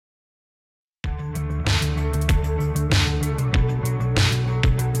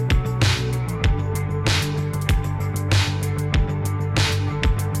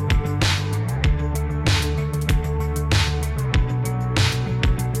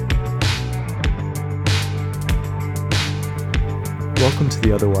Welcome to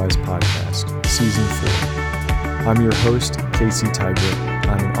the Otherwise Podcast, Season 4. I'm your host, Casey Tigert.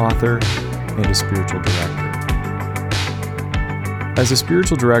 I'm an author and a spiritual director. As a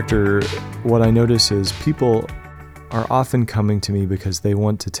spiritual director, what I notice is people are often coming to me because they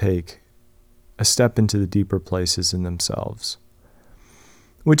want to take a step into the deeper places in themselves.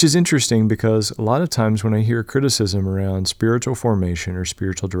 Which is interesting because a lot of times when I hear criticism around spiritual formation or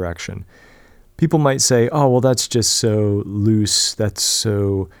spiritual direction, people might say, oh, well, that's just so loose, that's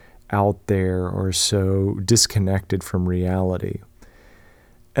so out there, or so disconnected from reality.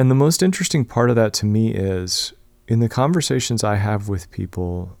 And the most interesting part of that to me is, in the conversations I have with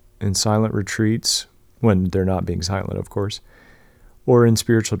people in silent retreats, when they're not being silent, of course, or in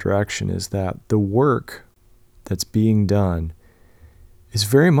spiritual direction, is that the work that's being done is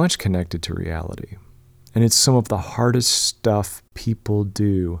very much connected to reality. And it's some of the hardest stuff people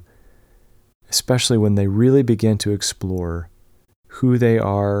do, especially when they really begin to explore who they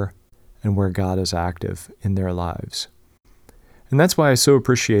are and where God is active in their lives. And that's why I so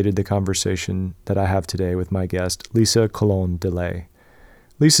appreciated the conversation that I have today with my guest, Lisa Colón Delay.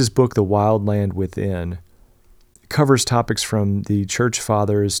 Lisa's book, The Wild Land Within, covers topics from the Church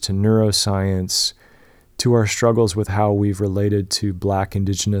Fathers to neuroscience to our struggles with how we've related to Black,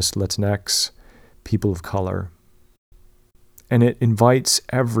 Indigenous, Latinx, people of color. And it invites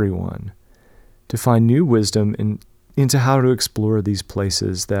everyone to find new wisdom into how to explore these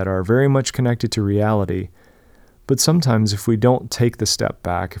places that are very much connected to reality. But sometimes if we don't take the step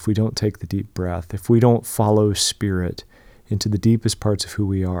back, if we don't take the deep breath, if we don't follow spirit into the deepest parts of who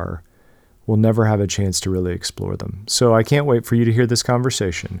we are, we'll never have a chance to really explore them. So I can't wait for you to hear this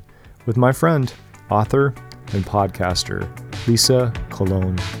conversation with my friend, author, and podcaster, Lisa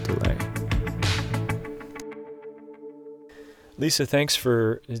Colón Delay. Lisa, thanks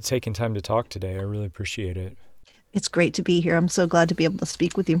for taking time to talk today. I really appreciate it. It's great to be here. I'm so glad to be able to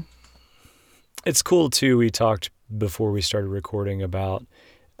speak with you. It's cool, too. We talked before we started recording about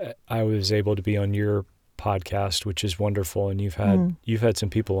I was able to be on your podcast, which is wonderful. And you've had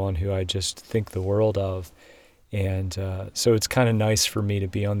some people on who I just think the world of. And so it's kind of nice for me to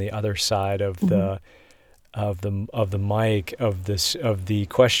be on the other side of the mic, of the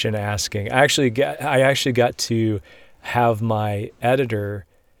question asking. I actually got to have my editor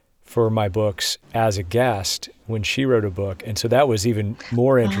for my books as a guest when she wrote a book. And so that was even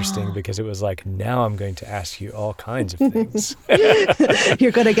more interesting because it was like, now I'm going to ask you all kinds of things.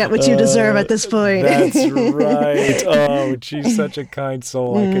 You're going to get what you deserve at this point. That's right. Oh, she's such a kind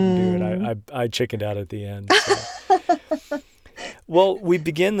soul. I couldn't do it. I chickened out at the end. So. Well, we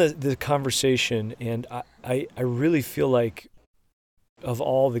begin the conversation, and I really feel like of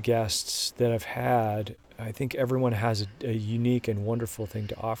all the guests that I've had, I think everyone has a unique and wonderful thing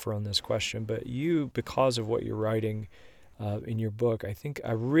to offer on this question. But you, because of what you're writing in your book,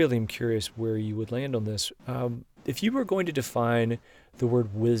 I really am curious where you would land on this. If you were going to define the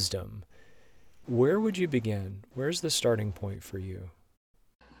word wisdom, where would you begin? Where's the starting point for you?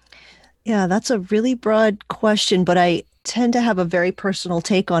 Yeah, that's a really broad question, but I tend to have a very personal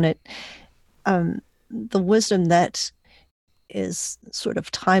take on it. The wisdom that is sort of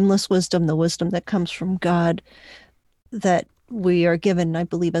timeless wisdom, the wisdom that comes from God, that we are given, I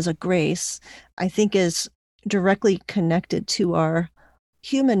believe, as a grace, I think is directly connected to our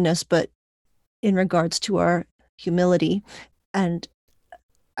humanness, but in regards to our humility. And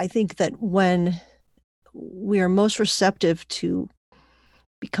I think that when we are most receptive to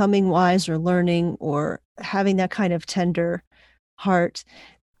becoming wise or learning or having that kind of tender heart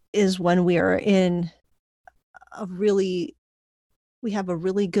is when we are in we have a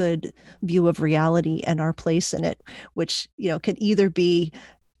really good view of reality and our place in it, which, can either be,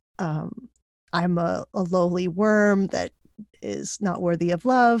 I'm a lowly worm that is not worthy of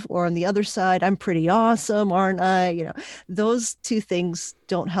love, or on the other side, I'm pretty awesome, aren't I? Those two things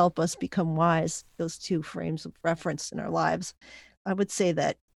don't help us become wise, those two frames of reference in our lives. I would say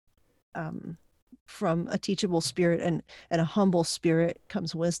that from a teachable spirit and a humble spirit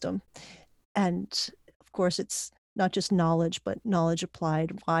comes wisdom. And of course, it's not just knowledge, but knowledge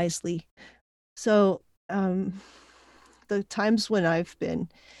applied wisely. So the times when I've been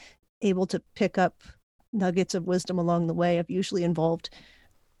able to pick up nuggets of wisdom along the way have usually involved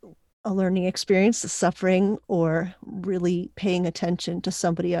a learning experience, a suffering, or really paying attention to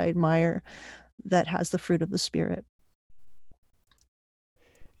somebody I admire that has the fruit of the Spirit.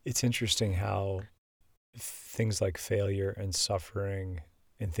 It's interesting how things like failure and suffering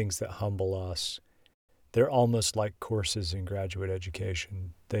and things that humble us, they're almost like courses in graduate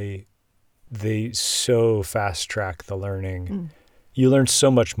education. They so fast track the learning. You learn so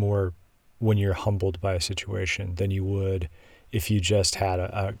much more when you're humbled by a situation than you would if you just had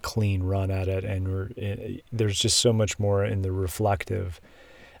a clean run at it, and there's just so much more in the reflective.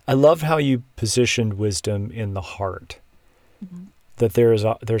 I love how you positioned wisdom in the heart, Mm-hmm. that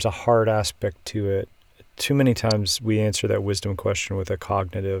there's a heart aspect to it. Too many times we answer that wisdom question with a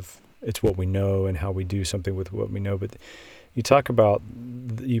cognitive, it's what we know and how we do something with what we know, but you talk about,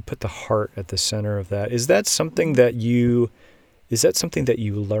 you put the heart at the center of that. Is that something that you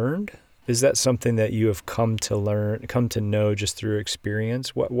learned? Is that something that you have come to know just through experience?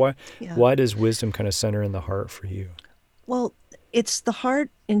 Why does wisdom kind of center in the heart for you? Well, it's the heart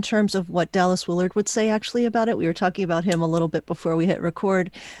in terms of what Dallas Willard would say actually about it. We were talking about him a little bit before we hit record,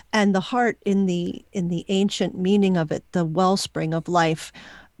 and the heart in the ancient meaning of it, the wellspring of life,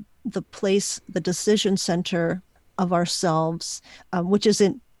 the place, the decision center of ourselves, which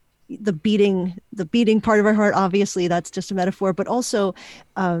isn't the beating part of our heart. Obviously, that's just a metaphor, but also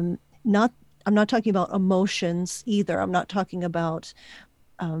not. I'm not talking about emotions either. I'm not talking about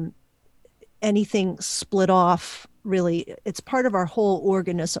um, anything split off. Really, it's part of our whole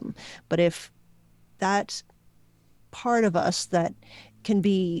organism. But if that part of us that can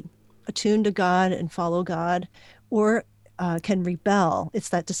be attuned to God and follow God, or can rebel, it's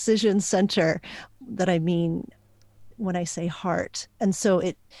that decision center that I mean when I say heart. And so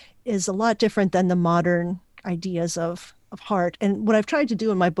it is a lot different than the modern ideas of heart. And what I've tried to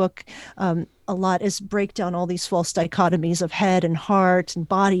do in my book a lot is break down all these false dichotomies of head and heart and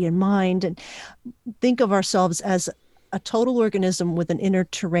body and mind, and think of ourselves as a total organism with an inner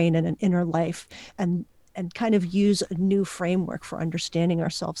terrain and an inner life, and kind of use a new framework for understanding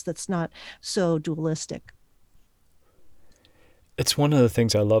ourselves that's not so dualistic. It's one of the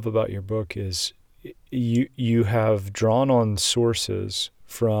things I love about your book is you have drawn on sources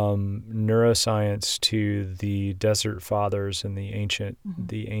from neuroscience to the desert fathers and the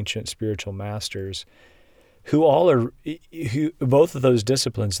ancient spiritual masters, who both of those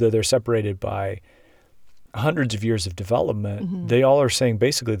disciplines, though they're separated by hundreds of years of development, they all are saying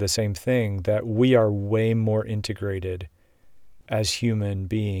basically the same thing, that we are way more integrated as human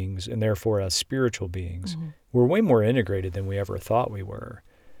beings and therefore as spiritual beings. We're way more integrated than we ever thought we were.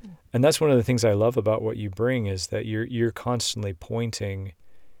 And that's one of the things I love about what you bring, is that you're constantly pointing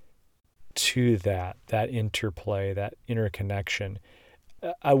to that interplay, that interconnection.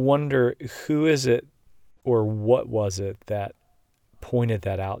 I wonder, who is it or what was it that pointed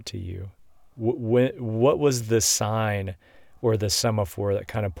that out to you? What was the sign or the semaphore that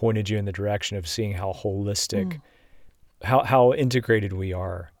kind of pointed you in the direction of seeing how holistic, how integrated we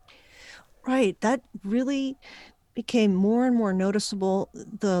are? Right. That really became more and more noticeable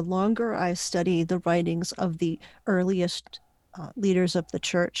the longer I study the writings of the earliest leaders of the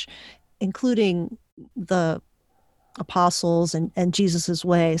church, including the apostles and Jesus's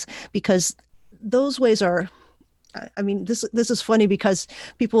ways, because those ways are. I mean, this is funny because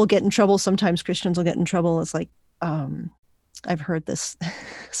people will get in trouble. Sometimes Christians will get in trouble. It's like, I've heard this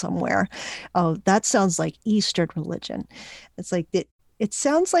somewhere. Oh, that sounds like Eastern religion. It's like it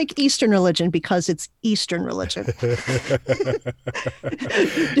sounds like Eastern religion because it's Eastern religion.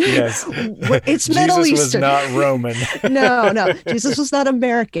 Yes. It's Jesus Middle Eastern. was not Roman. No. Jesus was not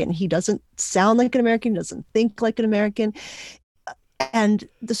American. He doesn't sound like an American, doesn't think like an American. And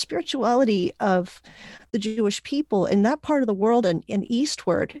the spirituality of the Jewish people in that part of the world and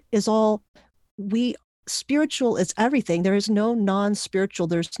eastward is all spiritual is everything. There is no non-spiritual,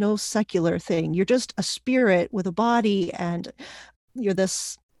 there's no secular thing. You're just a spirit with a body, and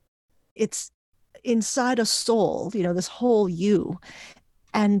it's inside a soul, this whole you.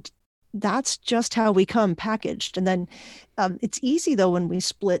 And that's just how we come packaged. And then it's easy, though, when we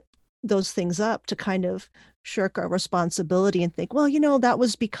split those things up, to kind of shirk our responsibility and think, well, that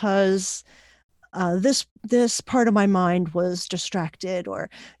was because this part of my mind was distracted, or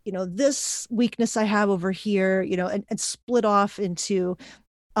this weakness I have over here, and split off into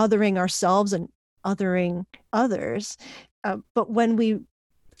othering ourselves and othering others. But when we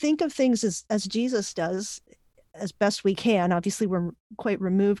think of things as Jesus does, as best we can, obviously we're quite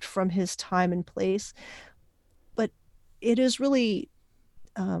removed from his time and place, but it is really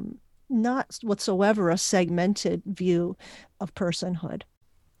not whatsoever a segmented view of personhood.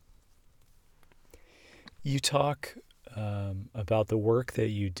 You talk about the work that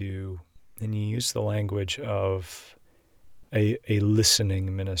you do, and you use the language of a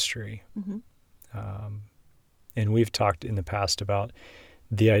listening ministry. And we've talked in the past about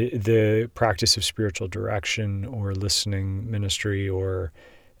the practice of spiritual direction or listening ministry, or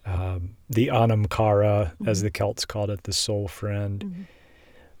the anamkara, as the Celts called it, the soul friend.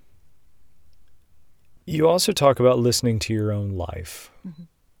 You also talk about listening to your own life.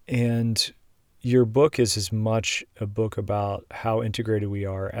 And your book is as much a book about how integrated we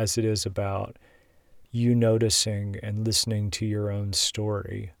are as it is about you noticing and listening to your own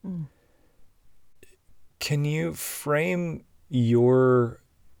story. Mm. Can you frame your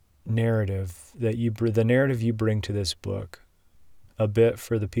narrative the narrative you bring to this book a bit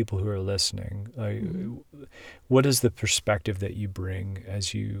for the people who are listening? Mm-hmm. What is the perspective that you bring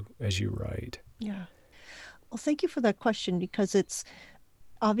as you write? Yeah. Well, thank you for that question, because it's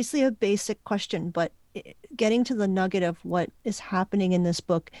obviously a basic question, but getting to the nugget of what is happening in this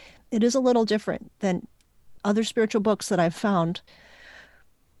book, it is a little different than other spiritual books that I've found.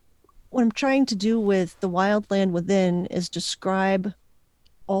 What I'm trying to do with The Wild Land Within is describe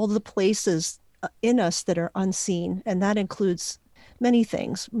all the places in us that are unseen, and that includes many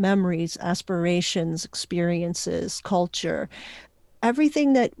things: memories, aspirations, experiences, culture,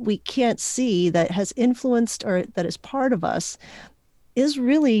 everything that we can't see that has influenced or that is part of us is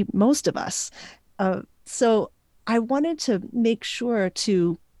really most of us. So I wanted to make sure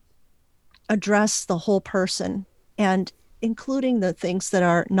to address the whole person, and including the things that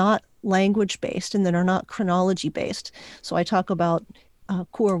are not language based and that are not chronology based. So I talk about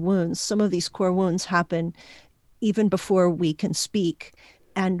core wounds. Some of these core wounds happen even before we can speak,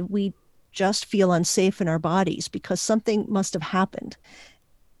 and we just feel unsafe in our bodies because something must have happened.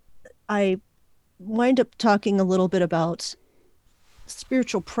 I wind up talking a little bit about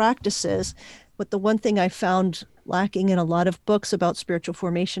spiritual practices, but the one thing I found lacking in a lot of books about spiritual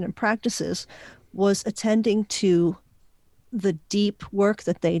formation and practices was attending to the deep work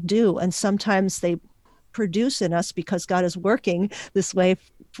that they do. And sometimes they produce in us, because God is working this way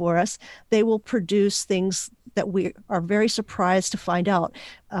for us, they will produce things that we are very surprised to find out.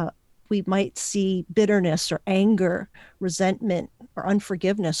 We might see bitterness or anger, resentment, or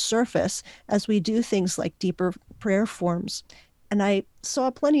unforgiveness surface as we do things like deeper prayer forms. And I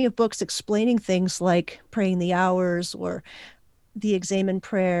saw plenty of books explaining things like praying the hours or the Examen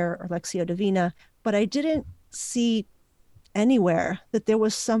prayer or Lectio Divina, but I didn't see anywhere that there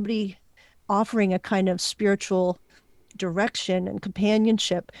was somebody offering a kind of spiritual direction and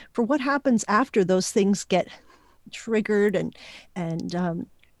companionship for what happens after those things get triggered and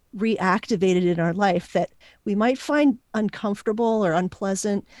reactivated in our life that we might find uncomfortable or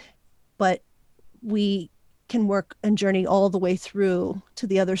unpleasant, but we can work and journey all the way through to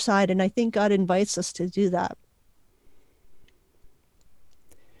the other side. And I think God invites us to do that.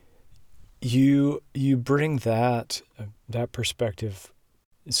 You bring that perspective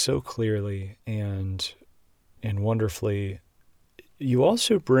so clearly and wonderfully. You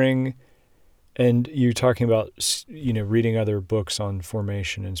also bring, and you're talking about, reading other books on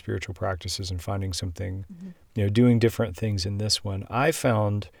formation and spiritual practices and finding something, doing different things in this one. I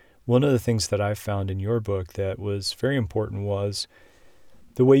found one of the things that I found in your book that was very important was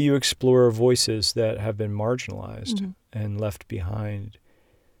the way you explore voices that have been marginalized and left behind.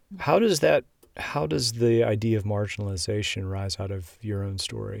 How does the idea of marginalization rise out of your own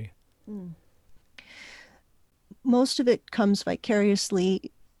story? Most of it comes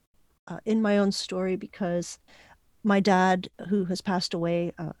vicariously in my own story, because my dad, who has passed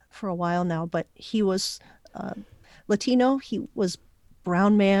away for a while now, but he was Latino. He was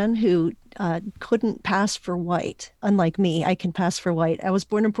brown man who couldn't pass for white. Unlike me, I can pass for white. I was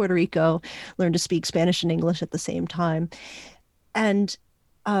born in Puerto Rico, learned to speak Spanish and English at the same time, and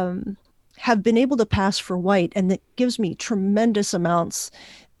have been able to pass for white. And that gives me tremendous amounts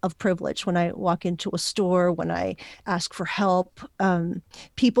of privilege when I walk into a store, when I ask for help.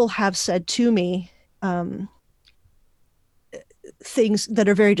 People have said to me things that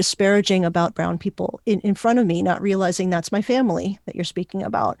are very disparaging about brown people in front of me, not realizing that's my family that you're speaking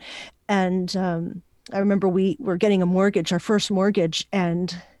about. And I remember we were getting a mortgage, our first mortgage,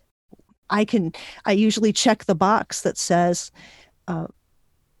 and I usually check the box that says,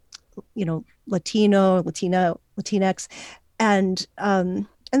 Latino, Latina, Latinx, and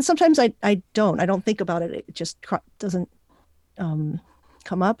sometimes I don't think about it. It just doesn't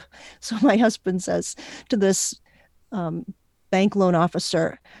come up. So my husband says to this bank loan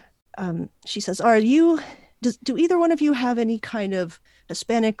officer, she says, do either one of you have any kind of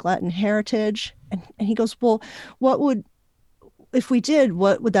Hispanic Latin heritage? And he goes, well, if we did,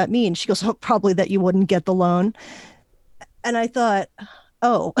 what would that mean? She goes, oh, probably that you wouldn't get the loan. And I thought,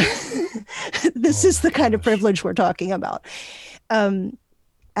 oh, this is the kind of privilege we're talking about.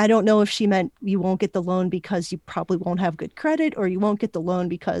 I don't know if she meant you won't get the loan because you probably won't have good credit, or you won't get the loan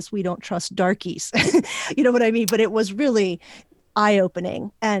because we don't trust darkies. You know what I mean? But it was really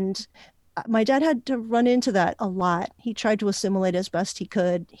eye-opening. And my dad had to run into that a lot. He tried to assimilate as best he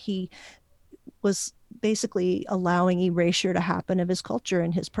could. He was basically allowing erasure to happen of his culture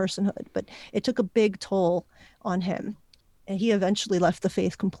and his personhood. But it took a big toll on him. And he eventually left the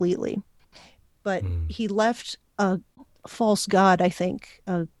faith completely. But he left a false god, I think,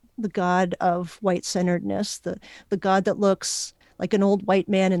 the god of white centeredness, the god that looks like an old white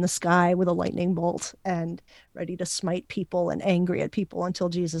man in the sky with a lightning bolt and ready to smite people and angry at people until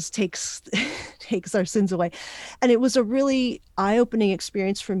Jesus takes takes our sins away. And it was a really eye-opening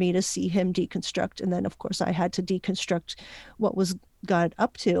experience for me to see him deconstruct. And then, of course, I had to deconstruct what was God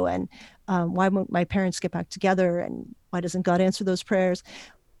up to, and why won't my parents get back together, and why doesn't God answer those prayers?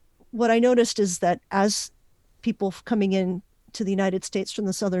 What I noticed is that as people coming in to the United States from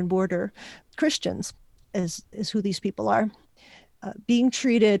the southern border, Christians is who these people are, being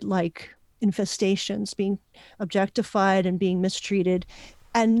treated like infestations, being objectified and being mistreated,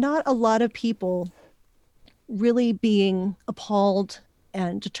 and not a lot of people really being appalled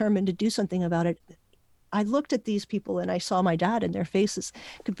and determined to do something about it. I looked at these people and I saw my dad in their faces.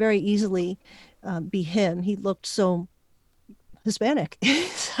 It could very easily be him. He looked so Hispanic.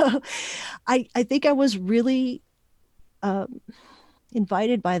 So I think I was really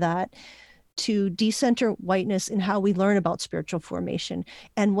invited by that to decenter whiteness in how we learn about spiritual formation.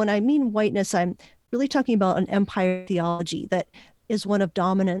 And when I mean whiteness, I'm really talking about an empire theology that is one of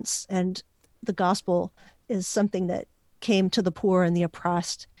dominance, and the gospel is something that came to the poor and the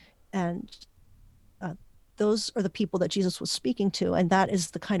oppressed. And those are the people that Jesus was speaking to. And that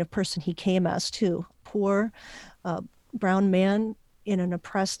is the kind of person he came as, too. Poor, brown man in an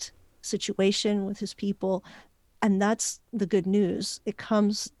oppressed situation with his people. And that's the good news. It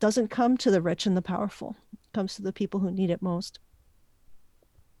doesn't come to the rich and the powerful. It comes to the people who need it most.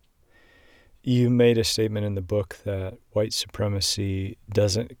 You made a statement in the book that white supremacy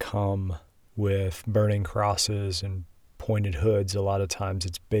doesn't come with burning crosses and pointed hoods. A lot of times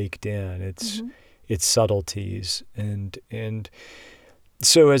it's baked in. It's subtleties. And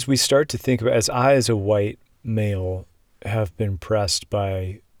so as we start to think about, as a white male have been pressed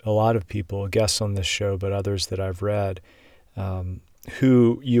by a lot of people, guests on this show, but others that I've read,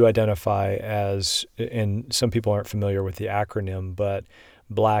 who you identify as, and some people aren't familiar with the acronym, but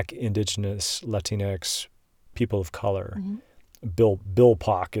Black, Indigenous, Latinx, people of color.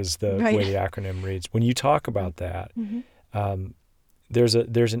 BILPOC is the way the acronym reads. When you talk about that, there's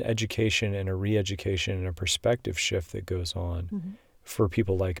an education and a re-education and a perspective shift that goes on for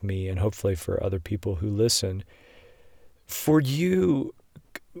people like me, and hopefully for other people who listen. For you,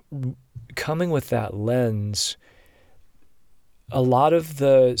 coming with that lens, a lot of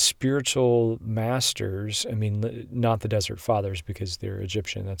the spiritual masters, I mean, not the Desert Fathers because they're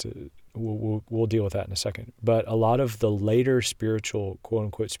Egyptian. We'll deal with that in a second. But a lot of the later spiritual, quote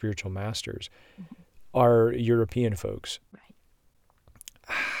unquote, spiritual masters are European folks. Right.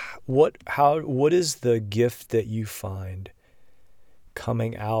 What is the gift that you find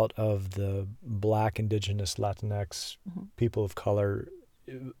coming out of the Black, Indigenous, Latinx, people of color,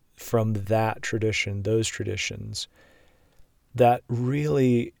 from that tradition, those traditions, that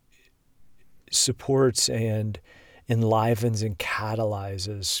really supports and enlivens and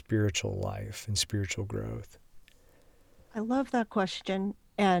catalyzes spiritual life and spiritual growth? I love that question.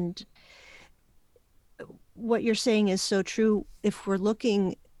 And what you're saying is so true. If we're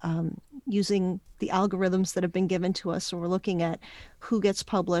looking using the algorithms that have been given to us, so we're looking at who gets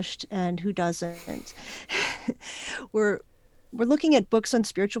published and who doesn't, we're looking at books on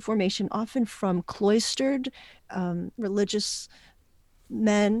spiritual formation, often from cloistered religious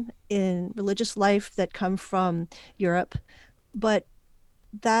men in religious life that come from Europe. But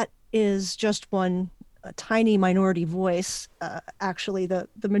that is just a tiny minority voice. Actually, the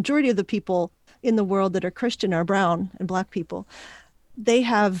majority of the people in the world that are Christian are brown and Black people. They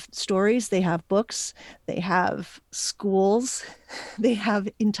have stories, they have books, they have schools, they have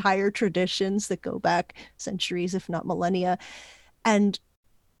entire traditions that go back centuries, if not millennia. And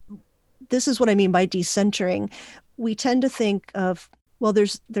this is what I mean by decentering. We tend to think of, well,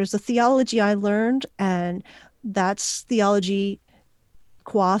 there's a theology I learned, and that's theology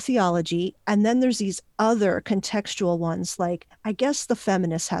qua theology. And then there's these other contextual ones, like, I guess the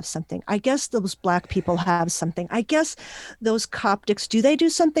feminists have something. I guess those Black people have something. I guess those Coptics, do they do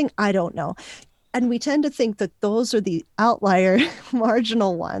something? I don't know. And we tend to think that those are the outlier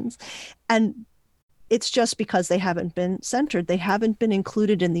marginal ones. And it's just because they haven't been centered. They haven't been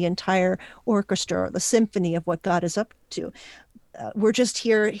included in the entire orchestra or the symphony of what God is up to. We're just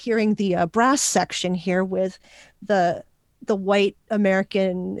hearing the brass section here with the white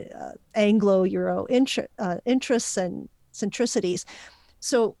American Anglo-Euro interests and centricities.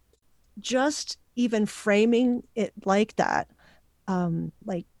 So just even framing it like that,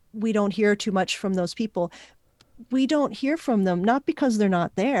 like we don't hear too much from those people. We don't hear from them, not because they're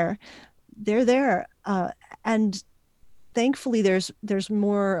not there. They're there. And thankfully there's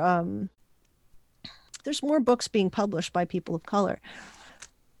more books being published by people of color.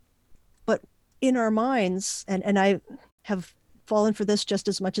 But in our minds, and I have fallen for this just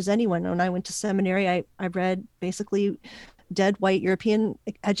as much as anyone. When I went to seminary, I read basically dead white European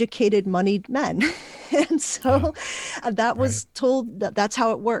educated moneyed men. And so that was told that that's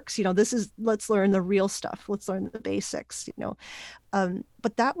how it works. Let's learn the real stuff. Let's learn the basics.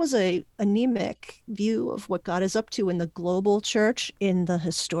 But that was a anemic view of what God is up to in the global church, in the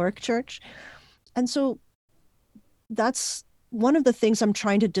historic church. And so that's one of the things I'm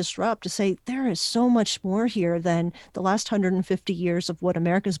trying to disrupt, to say there is so much more here than the last 150 years of what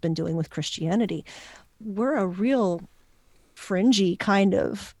America's been doing with Christianity. We're a real fringy kind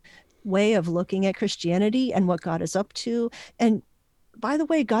of way of looking at Christianity and what God is up to. And by the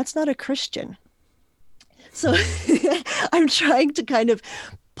way, God's not a Christian. So I'm trying to kind of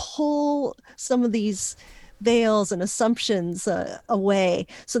pull some of these veils and assumptions away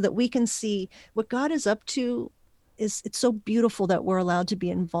so that we can see what God is up to. It's so beautiful that we're allowed to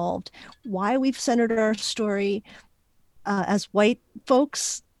be involved. Why we've centered our story as white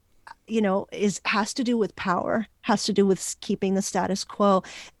folks, has to do with power, has to do with keeping the status quo.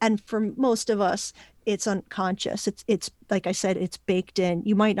 And for most of us, it's unconscious. It's like I said, it's baked in.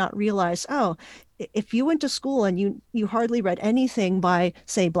 You might not realize, oh, if you went to school and you hardly read anything by,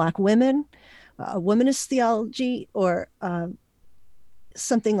 say, Black women, womanist theology, or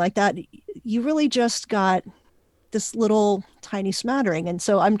something like that, you really just got this little tiny smattering. And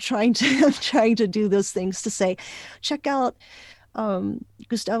so I'm trying to do those things to say, check out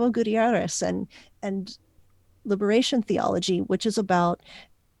Gustavo Gutierrez and liberation theology, which is about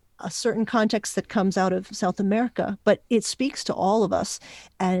a certain context that comes out of South America, but it speaks to all of us,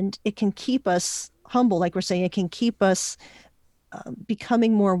 and it can keep us humble. Like we're saying, it can keep us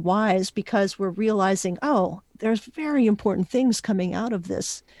becoming more wise, because we're realizing, oh, there's very important things coming out of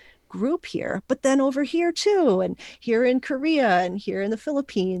this group here, but then over here too, and here in Korea, and here in the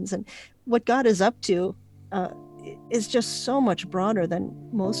Philippines, and what God is up to is just so much broader than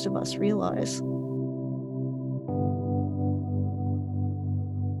most of us realize.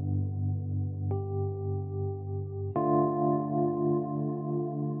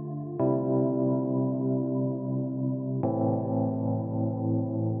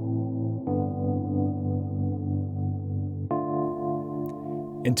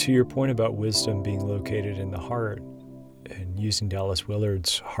 And to your point about wisdom being located in the heart, and using Dallas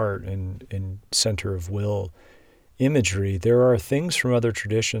Willard's heart and center of will imagery, there are things from other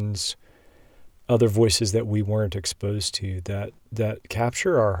traditions, other voices that we weren't exposed to, that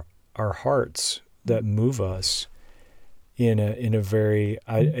capture our hearts, that move us in a very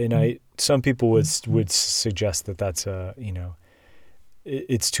some people would suggest that that's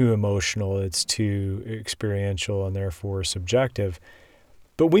it's too emotional, it's too experiential, and therefore subjective.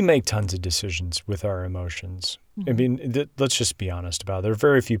 But we make tons of decisions with our emotions. Mm-hmm. I mean, let's just be honest about it. There are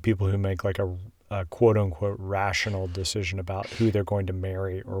very few people who make like a quote-unquote rational decision about who they're going to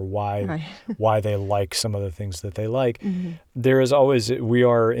marry, or why they like some of the things that they like. Mm-hmm. There is always, we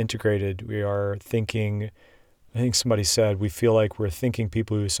are integrated. We are thinking, I think somebody said, we feel like we're thinking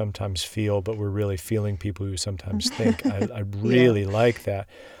people who sometimes feel, but we're really feeling people who sometimes think. I really like that.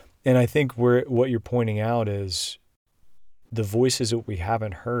 And I think what you're pointing out is the voices that we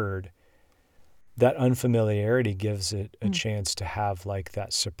haven't heard, that unfamiliarity gives it a chance to have like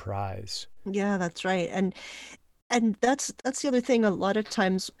that surprise. Yeah, that's right. And that's the other thing. A lot of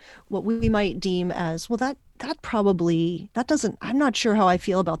times what we might deem as, well, that doesn't, I'm not sure how I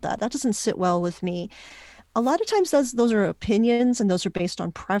feel about that. That doesn't sit well with me. A lot of times those are opinions, and those are based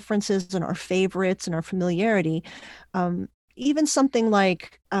on preferences and our favorites and our familiarity. Even something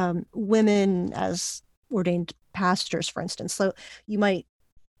like women as ordained pastors, for instance. So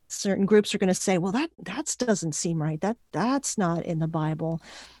certain groups are going to say, well, that doesn't seem right. That's not in the Bible.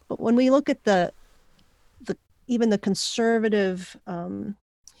 But when we look at the even the conservative,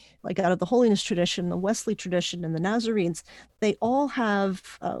 like out of the holiness tradition, the Wesley tradition, and the Nazarenes, they all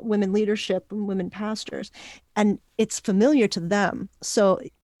have women leadership and women pastors, and it's familiar to them. So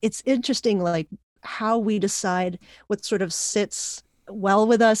it's interesting, like how we decide what sort of sits well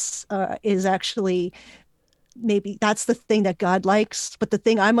with us is actually, maybe that's the thing that God likes, but the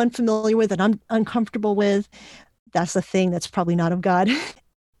thing I'm unfamiliar with and I'm uncomfortable with, that's the thing that's probably not of God.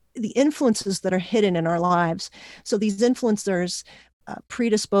 The influences that are hidden in our lives. So these influencers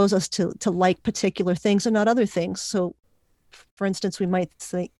predispose us to like particular things and not other things. So For instance, we might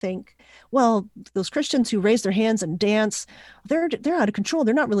think, well, those Christians who raise their hands and dance, they're out of control.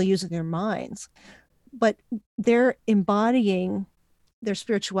 They're not really using their minds, but they're embodying their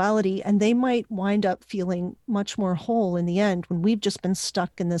spirituality, and they might wind up feeling much more whole in the end when we've just been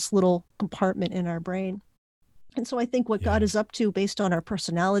stuck in this little compartment in our brain. And so I think what God is up to based on our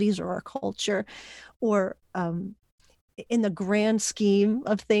personalities or our culture or in the grand scheme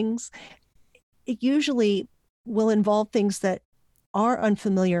of things, it usually will involve things that are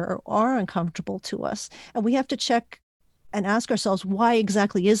unfamiliar or are uncomfortable to us. And we have to check and ask ourselves, why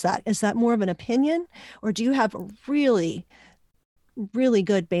exactly is that? Is that more of an opinion? Or do you have a really, really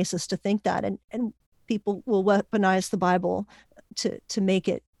good basis to think that? And people will weaponize the Bible to make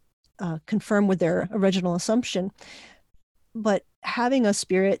it confirm with their original assumption. But having a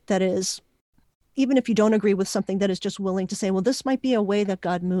spirit that is, even if you don't agree with something, that is just willing to say, well, this might be a way that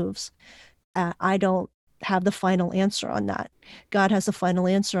God moves. I don't have the final answer on that. God has the final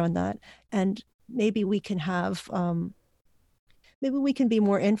answer on that. And maybe we can have, maybe we can be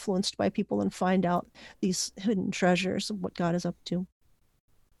more influenced by people and find out these hidden treasures of what God is up to.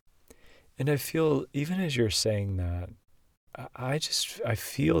 And I feel, even as you're saying that, I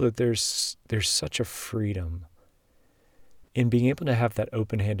feel that there's such a freedom in being able to have that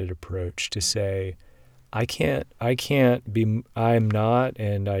open-handed approach to say, I'm not,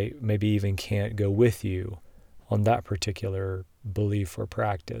 and I maybe even can't go with you on that particular belief or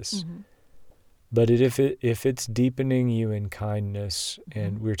practice. Mm-hmm. But if it's deepening you in kindness,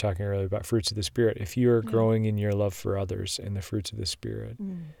 and we were talking earlier about fruits of the Spirit, if you are growing in your love for others and the fruits of the Spirit,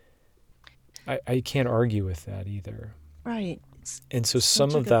 I can't argue with that either. Right. And so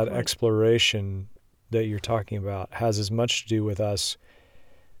some of that exploration that you're talking about has as much to do with us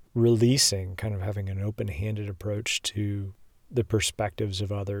releasing, kind of having an open-handed approach to the perspectives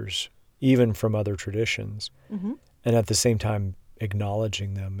of others, even from other traditions, and at the same time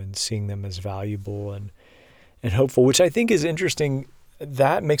acknowledging them and seeing them as valuable and hopeful, which I think is interesting.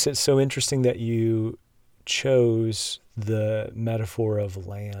 That makes it so interesting that you chose the metaphor of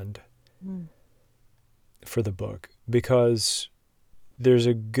land for the book, because there's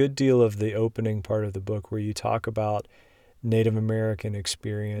a good deal of the opening part of the book where you talk about Native American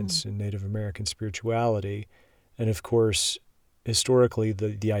experience and Native American spirituality. And of course, historically,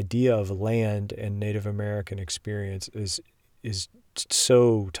 the idea of land and Native American experience is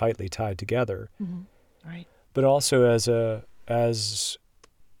so tightly tied together. Right. But also as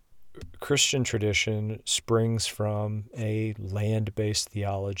Christian tradition springs from a land-based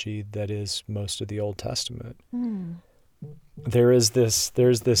theology that is most of the Old Testament. There's this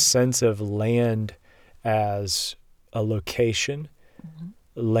sense of land as a location,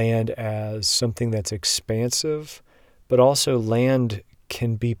 land as something that's expansive, but also land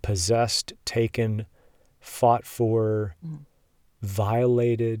can be possessed, taken, fought for,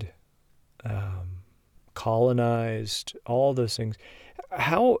 violated, colonized, all those things.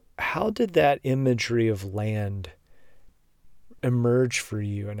 How did that imagery of land emerge for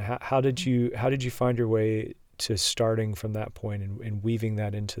you, and how did you find your way to starting from that point and weaving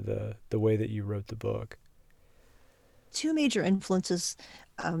that into the way that you wrote the book? Two major influences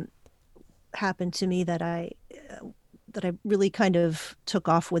happened to me that I really kind of took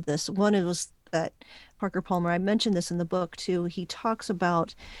off with this. One was that Parker Palmer, I mentioned this in the book too. He talks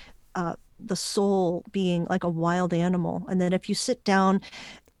about the soul being like a wild animal, and that if you sit down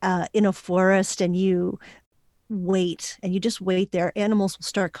in a forest and you wait and you just wait there, animals will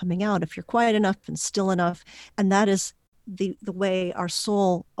start coming out if you're quiet enough and still enough. And that is the way our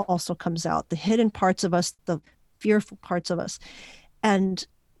soul also comes out, the hidden parts of us, the fearful parts of us. And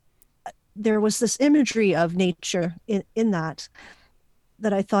there was this imagery of nature in that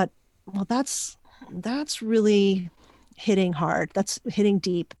I thought, well, that's really hitting hard. That's hitting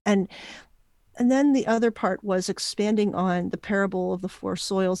deep. And then the other part was expanding on the parable of the four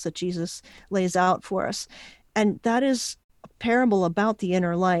soils that Jesus lays out for us. And that is a parable about the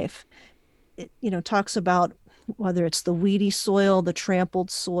inner life. It, talks about whether it's the weedy soil, the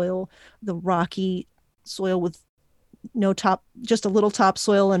trampled soil, the rocky soil with no top, just a little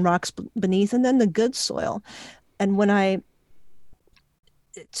topsoil and rocks beneath, and then the good soil. And when I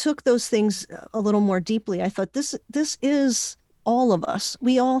took those things a little more deeply, I thought this is all of us.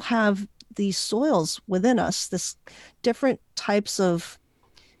 We all have these soils within us, this different types of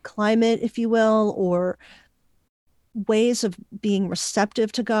climate, if you will, or ways of being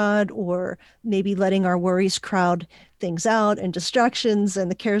receptive to God, or maybe letting our worries crowd things out, and distractions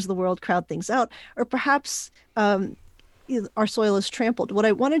and the cares of the world crowd things out, or perhaps our soil is trampled. What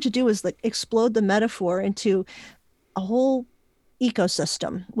I wanted to do is explode the metaphor into a whole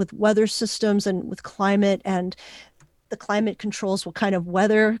ecosystem with weather systems and with climate, and the climate controls what kind of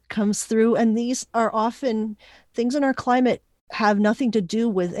weather comes through. And these are often things in our climate have nothing to do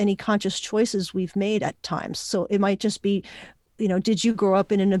with any conscious choices we've made at times. So it might just be, did you grow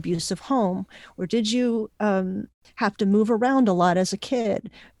up in an abusive home, or did you have to move around a lot as a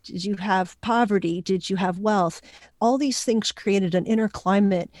kid? Did you have poverty? Did you have wealth? All these things created an inner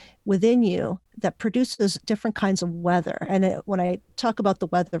climate within you that produces different kinds of weather. And when I talk about the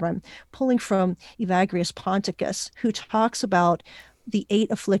weather, I'm pulling from Evagrius Ponticus, who talks about the 8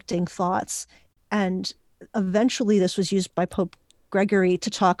 afflicting thoughts. And eventually, this was used by Pope Gregory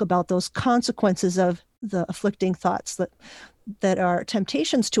to talk about those consequences of the afflicting thoughts that are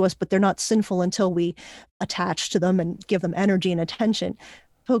temptations to us, but they're not sinful until we attach to them and give them energy and attention.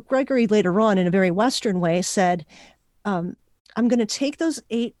 Pope Gregory later on, in a very Western way, said, I'm going to take those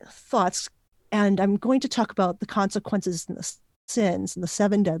 8 thoughts and I'm going to talk about the consequences and the sins and the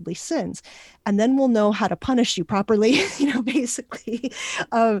 7 deadly sins. And then we'll know how to punish you properly. Basically,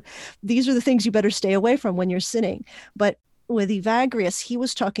 these are the things you better stay away from when you're sinning. But with Evagrius, he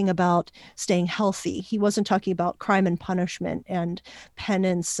was talking about staying healthy. He wasn't talking about crime and punishment and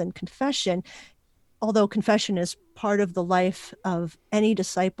penance and confession, although confession is part of the life of any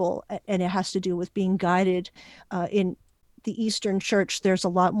disciple, and it has to do with being guided. In the Eastern Church, there's a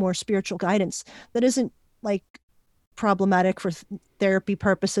lot more spiritual guidance that isn't like problematic for therapy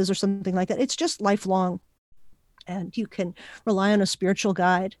purposes or something like that. It's just lifelong, and you can rely on a spiritual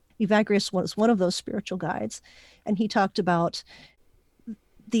guide. Evagrius was one of those spiritual guides, and he talked about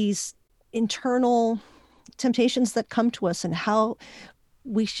these internal temptations that come to us and how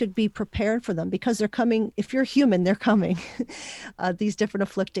we should be prepared for them, because they're coming. If you're human, they're coming. These different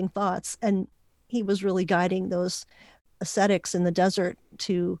afflicting thoughts. And he was really guiding those ascetics in the desert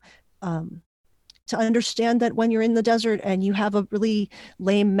to understand that when you're in the desert and you have a really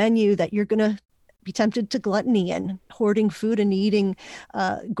lame menu, that you're going to be tempted to gluttony and hoarding food and eating,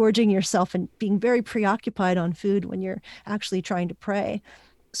 gorging yourself and being very preoccupied on food when you're actually trying to pray.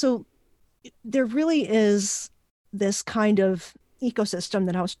 So there really is this kind of ecosystem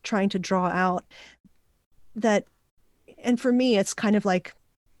that I was trying to draw out that, and for me, it's kind of like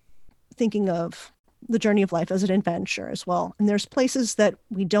thinking of the journey of life as an adventure as well. And there's places that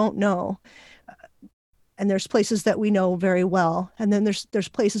we don't know, and there's places that we know very well. And then there's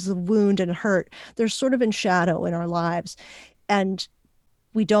places of wound and hurt. They're sort of in shadow in our lives. And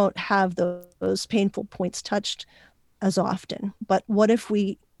we don't have those painful points touched as often. But what if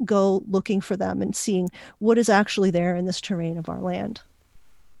we go looking for them and seeing what is actually there in this terrain of our land?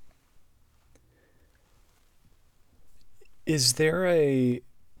 Is there a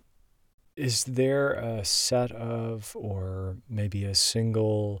set of, or maybe a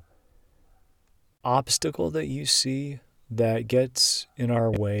single obstacle that you see that gets in our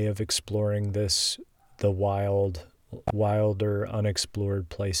way of exploring the wilder, unexplored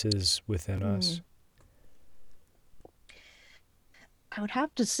places within us? I would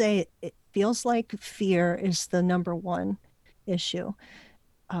have to say it feels like fear is the number one issue.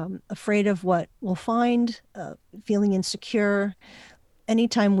 Afraid of what we'll find, feeling insecure.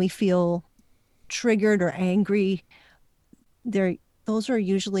 Anytime we feel triggered or angry, those are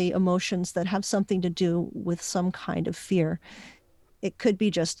usually emotions that have something to do with some kind of fear. It could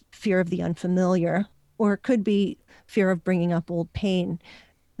be just fear of the unfamiliar, or it could be fear of bringing up old pain,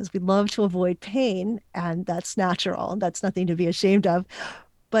 because we love to avoid pain, and that's natural. That's nothing to be ashamed of.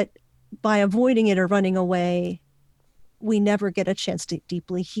 But by avoiding it or running away, we never get a chance to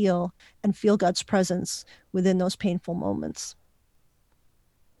deeply heal and feel God's presence within those painful moments.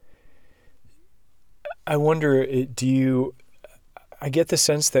 I wonder, I get the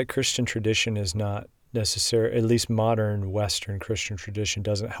sense that Christian tradition is not necessary, at least modern Western Christian tradition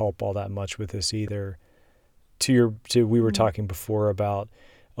doesn't help all that much with this either. We were talking before about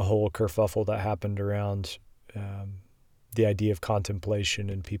a whole kerfuffle that happened around the idea of contemplation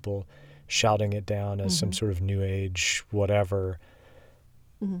and people shouting it down as some sort of new age whatever.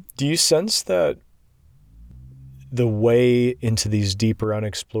 Do you sense that the way into these deeper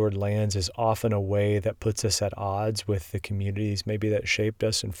unexplored lands is often a way that puts us at odds with the communities maybe that shaped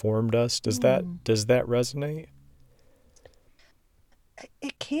us and formed us? Does that resonate?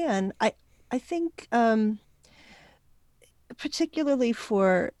 It can. I think particularly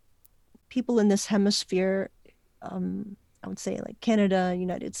for people in this hemisphere, I would say like Canada,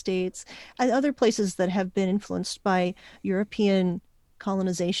 United States, and other places that have been influenced by European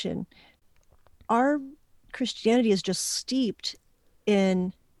colonization, our Christianity is just steeped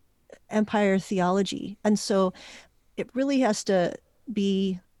in empire theology. And so it really has to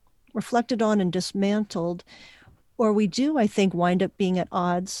be reflected on and dismantled, or we do, I think, wind up being at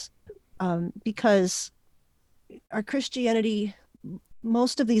odds, because our Christianity,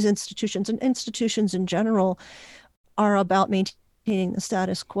 most of these institutions and institutions in general are about maintaining the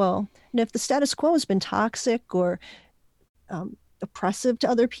status quo. And if the status quo has been toxic or oppressive to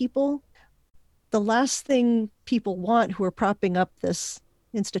other people, the last thing people want who are propping up this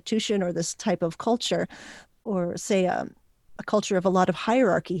institution or this type of culture, or say a culture of a lot of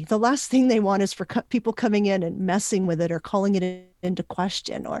hierarchy, the last thing they want is for people coming in and messing with it or calling it into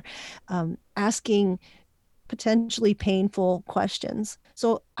question or asking potentially painful questions.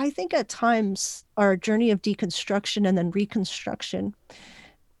 So I think at times our journey of deconstruction and then reconstruction,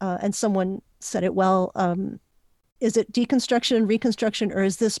 and someone said it well, is it deconstruction and reconstruction, or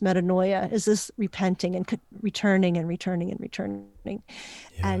is this metanoia? Is this repenting and returning and returning and returning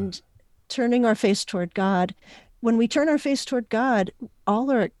and turning our face toward God? When we turn our face toward God,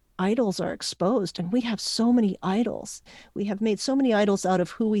 all our idols are exposed, and we have so many idols. We have made so many idols out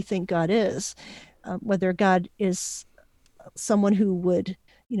of who we think God is, whether God is someone who would,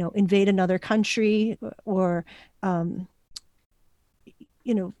 invade another country or, you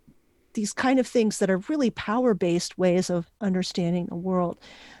know, these kind of things that are really power-based ways of understanding the world.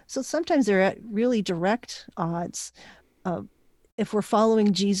 So sometimes they're at really direct odds. If we're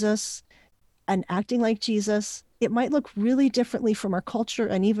following Jesus and acting like Jesus, it might look really differently from our culture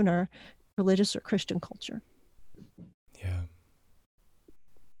and even our religious or Christian culture. Yeah.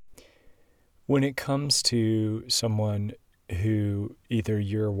 When it comes to someone who either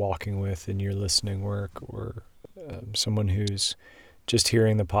you're walking with in your listening work or someone who's just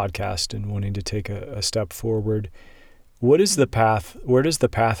hearing the podcast and wanting to take a step forward, where does the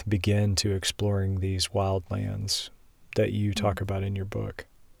path begin to exploring these wild lands that you talk about in your book?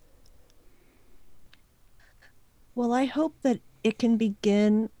 Well, I hope that it can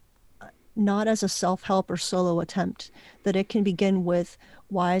begin not as a self-help or solo attempt, that it can begin with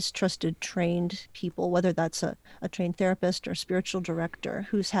wise, trusted, trained people, whether that's a trained therapist or spiritual director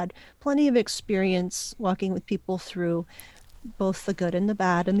who's had plenty of experience walking with people through both the good and the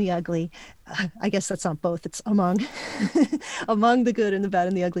bad and the ugly. I guess that's not both, it's among among the good and the bad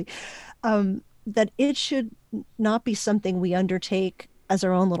and the ugly. That it should not be something we undertake as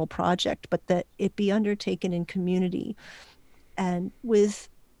our own little project, but that it be undertaken in community and with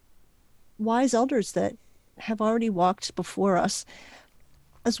wise elders that have already walked before us,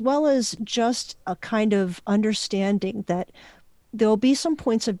 as well as just a kind of understanding that there'll be some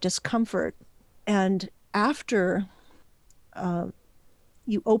points of discomfort. And after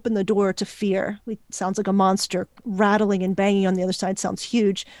you open the door to fear, it sounds like a monster rattling and banging on the other side, sounds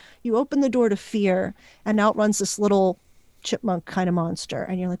huge. You open the door to fear, and out runs this little chipmunk kind of monster.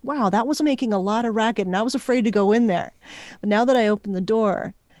 And you're like, wow, that was making a lot of racket, and I was afraid to go in there. But now that I open the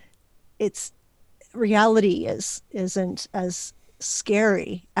door, it's reality isn't as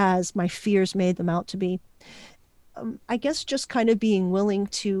scary as my fears made them out to be. I guess just kind of being willing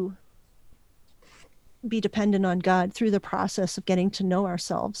to be dependent on God through the process of getting to know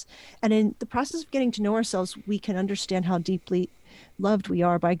ourselves. And in the process of getting to know ourselves, we can understand how deeply loved we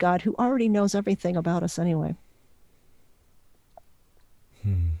are by God, who already knows everything about us anyway.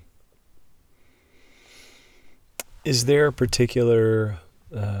 Is there a particular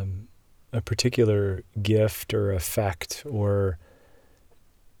gift or effect or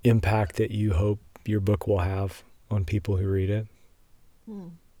impact that you hope your book will have on people who read it?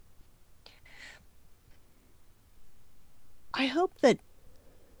 I hope that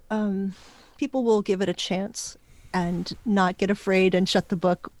people will give it a chance and not get afraid and shut the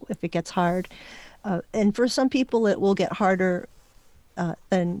book if it gets hard. And for some people, it will get harder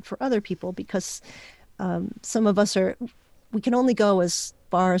than for other people because some of us we can only go as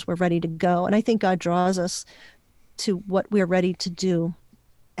far as we're ready to go. And I think God draws us to what we're ready to do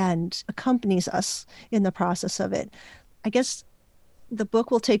and accompanies us in the process of it. I guess the book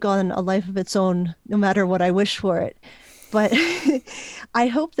will take on a life of its own no matter what I wish for it. But I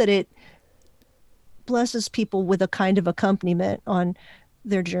hope that it blesses people with a kind of accompaniment on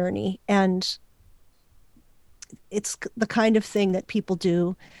their journey. And it's the kind of thing that people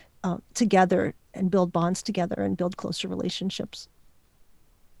do together and build bonds together and build closer relationships.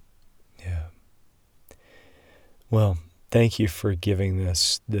 Yeah. Well, thank you for giving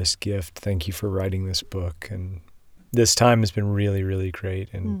this gift. Thank you for writing this book. And this time has been really, really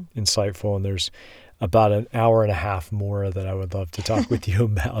great and insightful. And there's about an hour and a half more that I would love to talk with you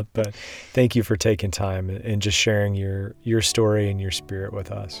about. But thank you for taking time and just sharing your story and your spirit with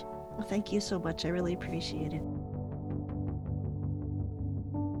us. Well, thank you so much. I really appreciate it.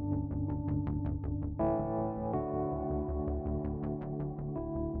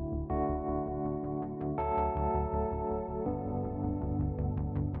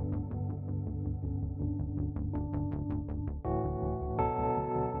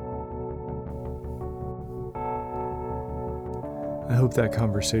 I hope that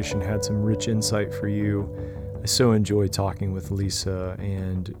conversation had some rich insight for you. I so enjoyed talking with Lisa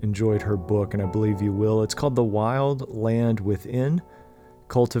and enjoyed her book, and I believe you will. It's called The Wild Land Within: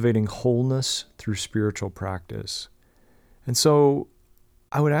 Cultivating Wholeness Through Spiritual Practice. And so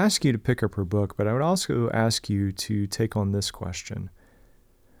I would ask you to pick up her book, but I would also ask you to take on this question.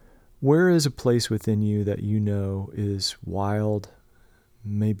 Where is a place within you that you know is wild,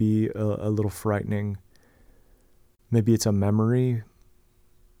 maybe a little frightening? Maybe it's a memory.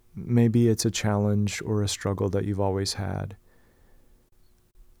 Maybe it's a challenge or a struggle that you've always had.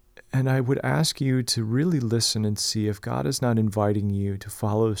 And I would ask you to really listen and see if God is not inviting you to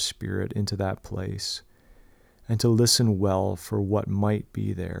follow Spirit into that place and to listen well for what might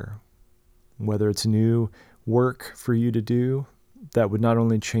be there. Whether it's new work for you to do that would not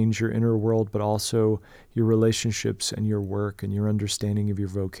only change your inner world, but also your relationships and your work and your understanding of your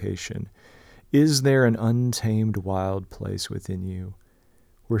vocation. Is there an untamed wild place within you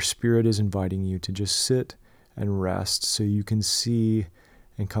where Spirit is inviting you to just sit and rest so you can see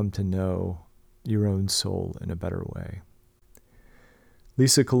and come to know your own soul in a better way?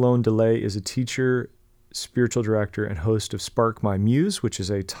 Lisa Colón DeLay is a teacher, spiritual director, and host of Spark My Muse, which is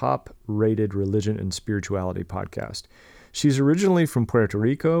a top-rated religion and spirituality podcast. She's originally from Puerto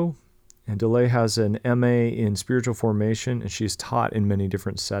Rico, and DeLay has an MA in spiritual formation, and she's taught in many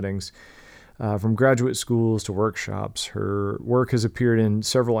different settings. From graduate schools to workshops, her work has appeared in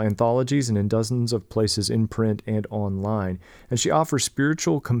several anthologies and in dozens of places in print and online. And she offers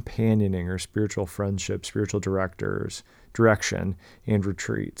spiritual companioning or spiritual friendship, spiritual direction, and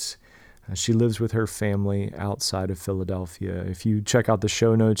retreats. She lives with her family outside of Philadelphia. If you check out the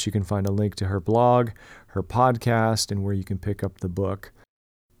show notes, you can find a link to her blog, her podcast, and where you can pick up the book.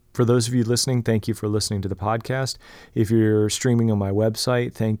 For those of you listening, thank you for listening to the podcast. If you're streaming on my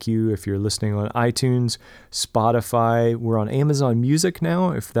website, thank you. If you're listening on iTunes, Spotify, we're on Amazon Music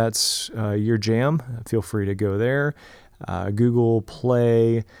now. If that's your jam, feel free to go there. Google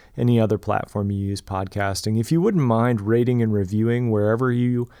Play, any other platform you use podcasting. If you wouldn't mind rating and reviewing wherever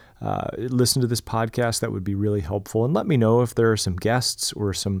you listen to this podcast, that would be really helpful. And let me know if there are some guests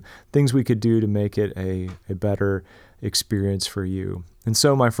or some things we could do to make it a better experience for you. And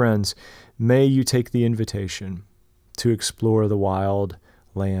so, my friends, may you take the invitation to explore the wild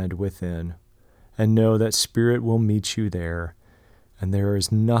land within and know that Spirit will meet you there, and there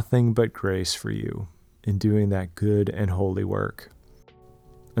is nothing but grace for you in doing that good and holy work.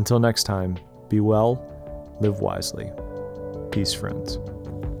 Until next time, be well, live wisely. Peace, friends.